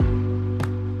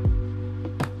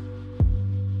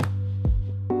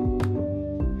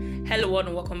Hello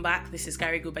and welcome back. This is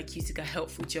Carigo by Cutica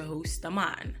Health with your host,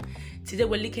 Aman. Today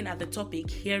we're looking at the topic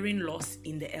hearing loss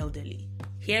in the elderly.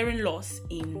 Hearing loss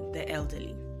in the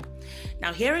elderly.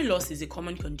 Now, hearing loss is a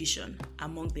common condition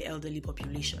among the elderly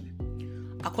population.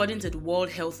 According to the World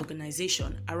Health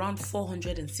Organization, around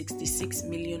 466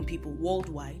 million people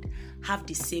worldwide have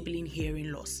disabling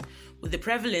hearing loss, with the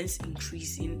prevalence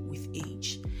increasing with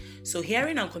age. So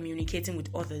hearing and communicating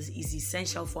with others is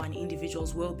essential for an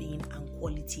individual's well-being and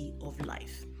quality of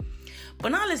life.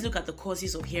 But now let's look at the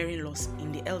causes of hearing loss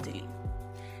in the elderly.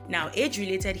 Now,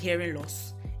 age-related hearing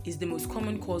loss is the most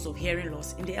common cause of hearing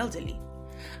loss in the elderly.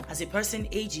 As a person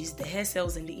ages, the hair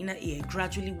cells in the inner ear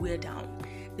gradually wear down,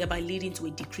 thereby leading to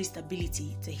a decreased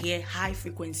ability to hear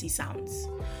high-frequency sounds.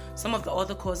 Some of the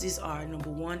other causes are: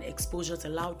 number 1, exposure to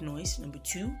loud noise; number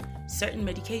 2, certain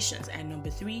medications; and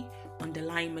number 3,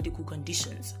 underlying medical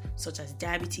conditions such as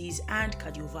diabetes and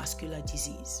cardiovascular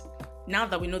disease. Now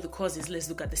that we know the causes, let's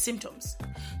look at the symptoms.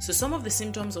 So some of the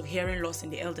symptoms of hearing loss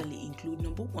in the elderly include: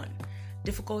 number 1,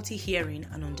 difficulty hearing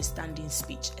and understanding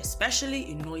speech, especially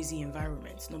in noisy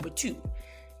environments; number 2,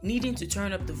 needing to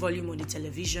turn up the volume on the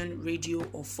television, radio,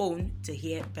 or phone to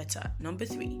hear better; number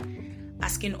 3,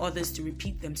 asking others to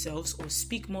repeat themselves or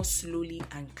speak more slowly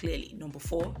and clearly; number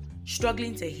 4,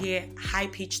 struggling to hear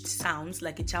high-pitched sounds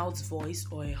like a child's voice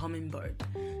or a hummingbird;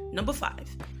 number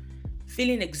 5,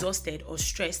 feeling exhausted or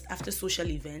stressed after social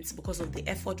events because of the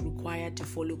effort required to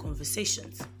follow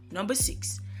conversations; number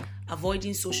 6,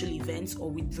 avoiding social events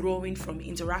or withdrawing from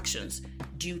interactions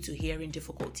due to hearing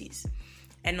difficulties;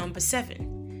 and number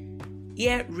 7,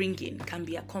 ear ringing can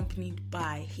be accompanied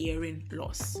by hearing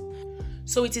loss.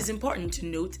 So it is important to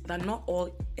note that not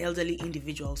all elderly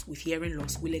individuals with hearing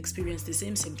loss will experience the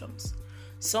same symptoms.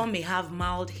 Some may have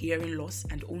mild hearing loss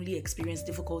and only experience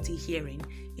difficulty hearing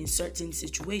in certain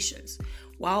situations,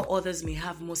 while others may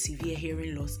have more severe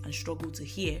hearing loss and struggle to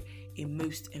hear in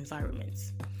most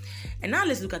environments. And now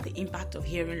let's look at the impact of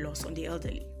hearing loss on the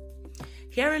elderly.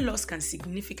 Hearing loss can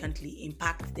significantly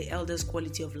impact the elder's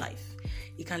quality of life.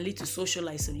 It can lead to social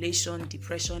isolation,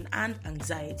 depression, and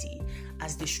anxiety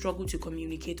as they struggle to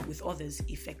communicate with others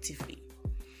effectively.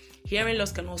 Hearing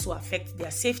loss can also affect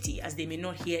their safety as they may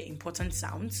not hear important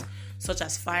sounds such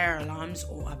as fire alarms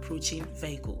or approaching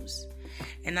vehicles.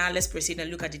 And now let's proceed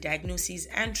and look at the diagnosis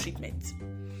and treatment.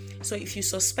 So if you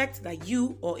suspect that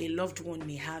you or a loved one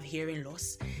may have hearing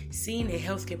loss, seeing a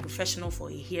healthcare professional for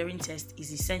a hearing test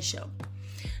is essential.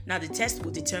 Now, the test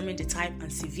will determine the type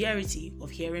and severity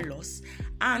of hearing loss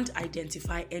and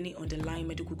identify any underlying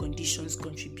medical conditions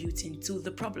contributing to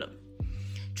the problem.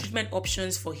 Treatment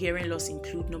options for hearing loss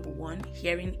include: number 1,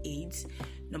 hearing aids;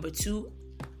 number 2,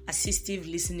 assistive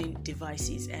listening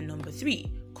devices; and number 3,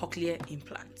 cochlear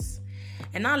implants.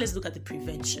 And now let's look at the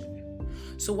prevention.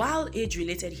 So while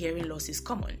age-related hearing loss is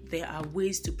common, there are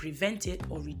ways to prevent it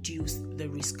or reduce the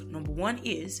risk. Number 1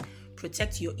 is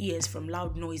protect your ears from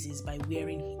loud noises by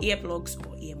wearing earplugs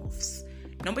or earmuffs.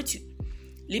 Number 2,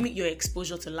 limit your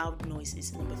exposure to loud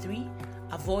noises. Number 3,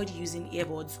 avoid using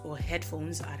earbuds or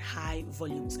headphones at high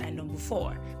volumes. And number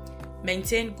 4,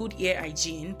 maintain good ear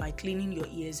hygiene by cleaning your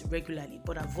ears regularly,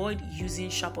 but avoid using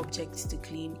sharp objects to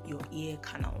clean your ear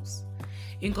canals.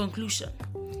 In conclusion,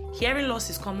 hearing loss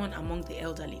is common among the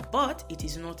elderly, but it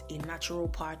is not a natural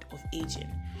part of aging.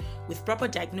 With proper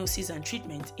diagnosis and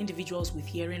treatment, individuals with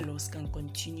hearing loss can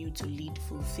continue to lead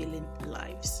fulfilling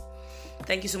lives.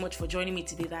 Thank you so much for joining me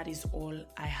today. That is all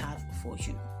I have for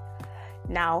you.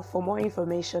 Now, for more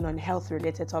information on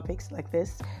health-related topics like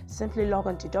this, simply log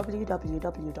on to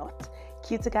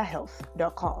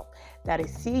www.cuticahealth.com. That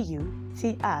is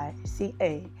CUTICA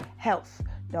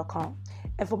health.com.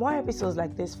 And for more episodes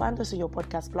like this, find us on your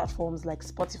podcast platforms like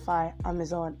Spotify,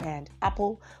 Amazon, and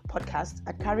Apple Podcasts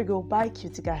at Carigo by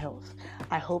Cutica Health.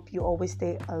 I hope you always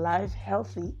stay alive,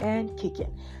 healthy, and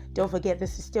kicking. Don't forget,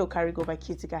 this is still Carigo by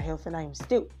Cutica Health, and I am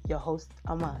still your host,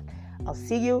 Aman. I'll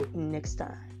see you next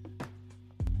time.